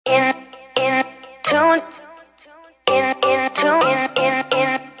Hello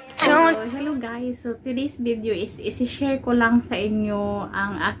guys, so today's video is isi-share ko lang sa inyo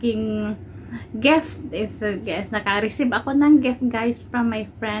ang aking gift. Guys, naka-receive ako ng gift guys from my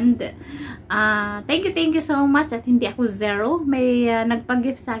friend. Thank you so much at hindi ako zero. May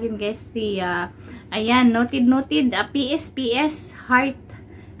nagpa-gift sa akin guys si ayan, noted PS heart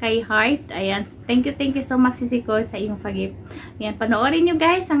kay Heart. Ayan, thank you so much sisi ko sa iyong pag-gift. Ayan, panoorin nyo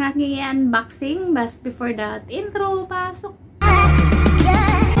guys ang aking unboxing. But before that, intro, pasok.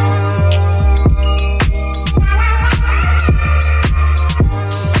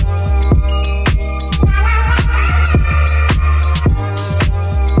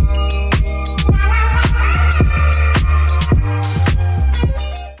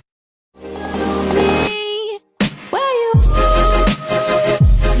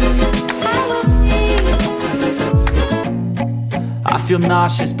 Feel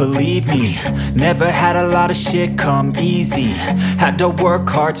nauseous, believe me. Never had a lot of shit come easy. Had to work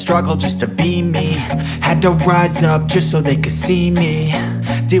hard, struggle just to be me. Had to rise up just so they could see me.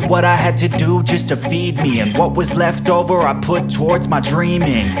 Did what I had to do just to feed me, and what was left over I put towards my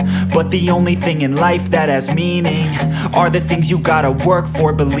dreaming. But the only thing in life that has meaning are the things you gotta work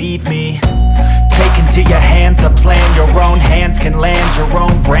for, believe me. Take into your hands a plan, your own hands can land your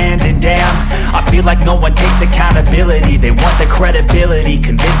own brand. And damn, I feel like no one takes accountability. They want the credibility,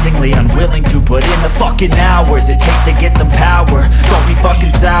 convincingly unwilling to put in the fucking hours it takes to get some power. Don't be fucking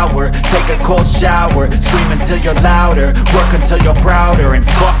sour, take a cold shower, scream until you're louder, work until you're prouder. And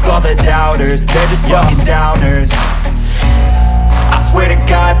fuck all the doubters, they're just fucking downers. I swear to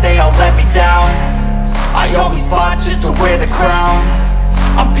God they all let me down. I always fought just to wear the crown.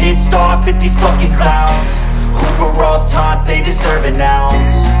 I'm pissed off at these fucking clowns who were all taught they deserve an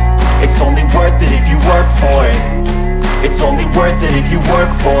ounce. It's only worth it if you work for it. It's only worth it if you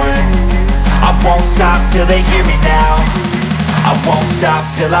work for it. I won't stop till they hear me now. I won't stop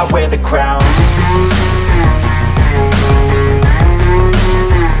till I wear the crown.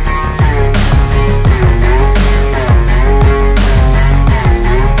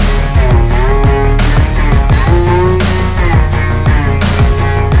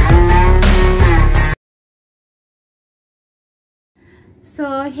 So,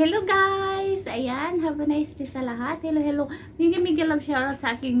 hello guys! Ayan, have a nice day sa lahat. Hello. Mega love shoutout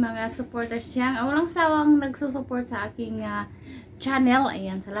sa aking mga supporters dyan. Walang sawang nagsusupport sa aking channel.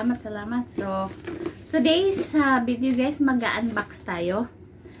 Ayan, salamat. So, today's video guys, mag-unbox tayo.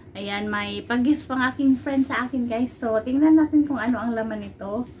 Ayan, may pag-gift pang aking friend sa akin guys. So, tingnan natin kung ano ang laman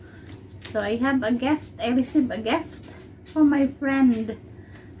nito. So, I received a gift from my friend.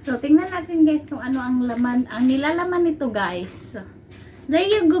 So, tingnan natin guys kung ano ang laman, ang nilalaman nito guys. There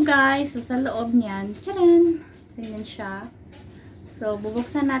you go guys. So, sa loob niyan, tcharan! Ganyan siya. So,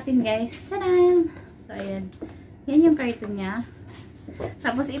 bubuksan natin guys. Tcharan! So, ayan. Yan yung karton niya.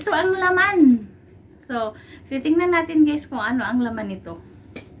 Tapos, ito ang laman. So, titingnan natin guys kung ano ang laman nito.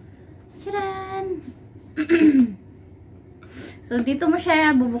 Tcharan! So, dito mo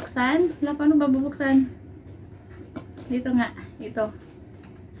siya bubuksan. Wala, paano ba bubuksan? Dito nga. Ito.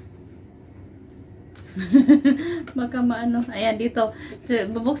 Baka maano. Ayan, dito. So,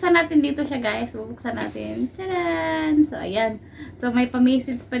 bubuksan natin dito siya guys. Bubuksan natin. Tcharan! So, ayan. So, may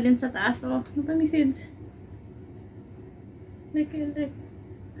pa-message pa din sa taas. Oh, may pa-message. Like.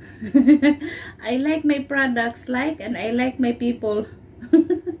 I like my products, and I like my people.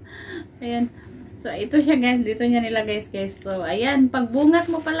 Ayan. So, ito siya guys. Dito niya nilagay guys. So, ayan. Pagbungat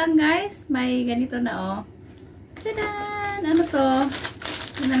mo pa lang guys, may ganito na oh. Tcharan! Ano to?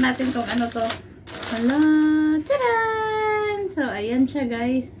 Tingnan natin kung ano to. Hala, tcharan! So, ayan siya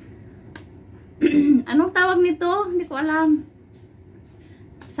guys. Anong tawag nito? Hindi ko alam.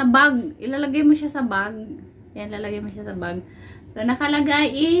 Sa bag. Ilalagay mo siya sa bag. Ayan, lalagay mo siya sa bag. So,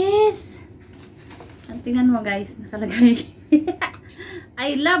 nakalagay is tingnan mo guys. Nakalagay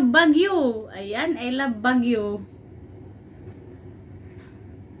I love Baguio. Ayan, I love Baguio.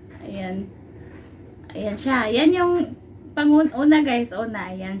 Ayan. Ayan siya. Ayan yung panguna guys.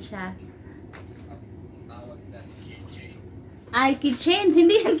 Una, ayan siya. Ay, kitchen.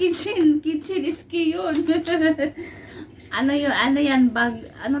 Hindi yan kitchen. Kitchen is key yun. Ano yan? Bag.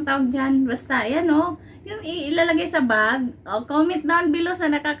 Anong tawag dyan? Basta, yan o. Yung ilalagay sa bag. O, comment down below sa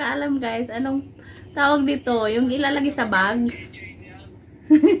nakakaalam guys. Anong tawag dito? Yung ilalagay sa bag.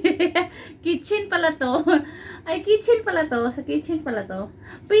 Kitchen pala to. Ay, kitchen pala to. Sa kitchen pala to.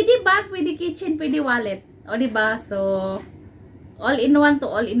 Pwede bag, pwede kitchen, pwede wallet. O, diba? So, all in one to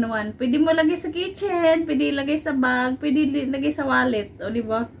all in one. Pwede mo lagay sa kitchen, pwede lagay sa bag, pwede lagay sa wallet. O,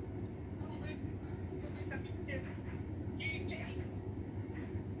 diba?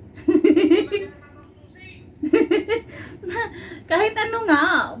 Kahit ano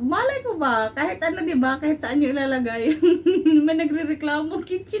nga, malay ko ba? Kahit ano, diba? Kahit saan nyo ilalagay. May nagre-reklamo,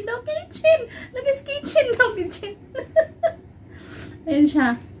 kitchen daw, kitchen. Lagis kitchen daw, kitchen. Ayan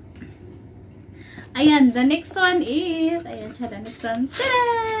siya. Ayan, the next one is, ayan siya, the next one.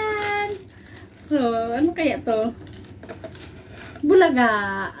 Tadaan! So, ano kaya to?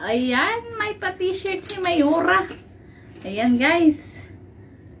 Bulaga. Ayan, may pa-t-shirt si Mayura. Ayan, guys.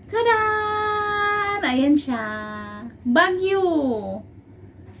 Tadaan! Ayan siya. Baguio.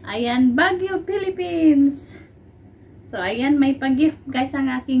 Ayan, Baguio, Philippines. So, ayan, may pag-gift, guys,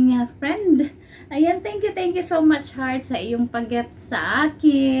 ang aking friend. Ayan, thank you so much, Heart, sa iyong pag-gift sa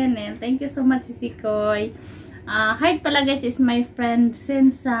akin. And thank you so much, CHEKAY. Heart pala, guys, is my friend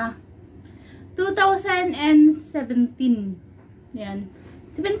since 2017. Ayan.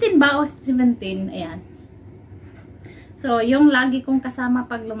 17 ba o 17? Ayan. So, yung lagi kong kasama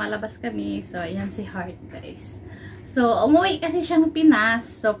pag lumalabas kami. So, ayan si Heart, guys. So, umuwi kasi siyang Pinas.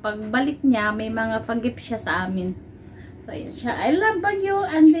 So, pagbalik niya, may mga pag-gift siya sa amin. So, ayan siya. I love Baguio.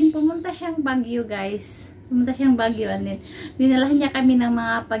 And then, pumunta siyang Baguio, guys. Pumunta siyang Baguio. And then, dinalahan niya kami ng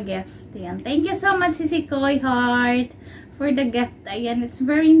mga pag-gift. Ayan. Thank you so much, CHEKAY, Heart, for the gift. Ayan. It's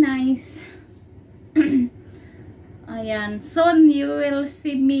very nice. Ayan. Soon, you will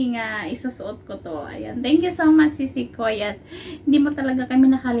see me nga isusuot ko to. Ayan. Thank you so much, CHEKAY. At hindi mo talaga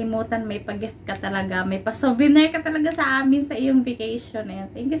kami nakalimutan. May pag-gift ka talaga. May pa-souvenir ka talaga sa amin sa iyong vacation. Ayan.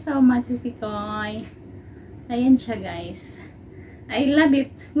 Thank you so much, CHEKAY. Ayan siya, guys. I love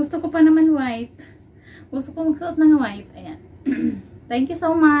it. Gusto ko pa naman white. Gusto ko magsuot ng white. Ayan. Thank you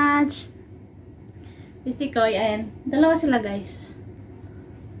so much, CHEKAY. Ayan. Dalawa sila, guys.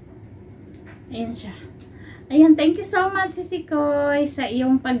 Ayan siya. Ayan, thank you so much, CHEKAY, sa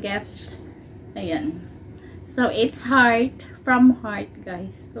iyong pag-gift. Ayan. So, it's Heart, from Heart,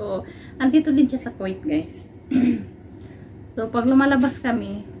 guys. So, andito din siya sa Kuwait, guys. So, pag lumalabas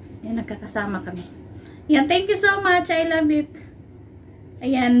kami, ayan, nagkakasama kami. Ayan, thank you so much. I love it.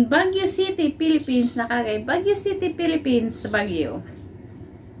 Ayan, Baguio City, Philippines. Nakalagay, Baguio City, Philippines, Baguio.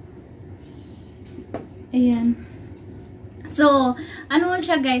 Ayan. So, ano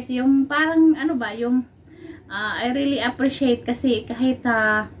siya, guys, yung parang, ano ba, yung I really appreciate kasi kahit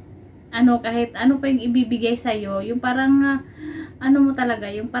kahit ano pa yung ibibigay sa iyo, yung parang ano mo talaga,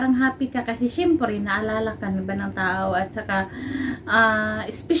 yung parang happy ka kasi syempre naalala ka ba ng tao at saka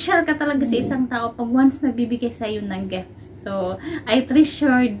special ka talaga sa isang tao pag once nagbibigay sa iyo ng gift. So, I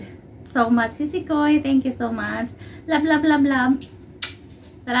treasured so much. CHEKAY, thank you so much. Love, love, love, love.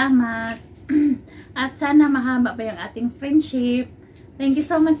 Salamat. At sana mahaba pa yung ating friendship. Thank you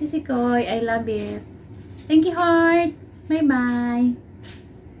so much, CHEKAY. I love it. Thank you, Heart. Bye-bye.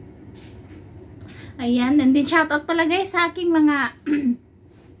 Ayan. And then, shoutout pala, guys, sa aking mga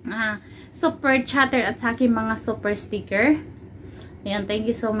super chatter at sa aking mga super sticker. Ayan. Thank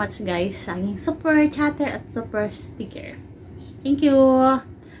you so much, guys, sa aking super chatter at super sticker. Thank you.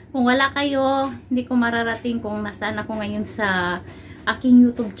 Kung wala kayo, hindi ko mararating kung nasaan ako ngayon sa aking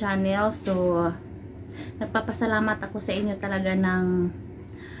YouTube channel. So, nagpapasalamat ako sa inyo talaga ng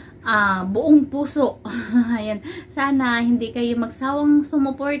buong puso. Ayan. Sana hindi kayo magsawang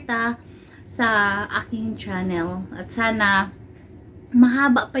sumuporta sa aking channel. At sana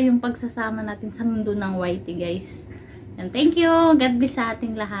mahaba pa yung pagsasama natin sa mundo ng YT, guys. And thank you. God bless sa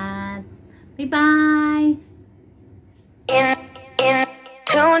ating lahat. Bye-bye. In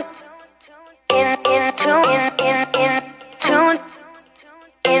tune.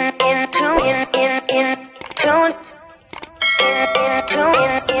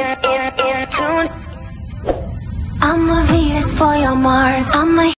 I'm a Venus for your Mars. I'm a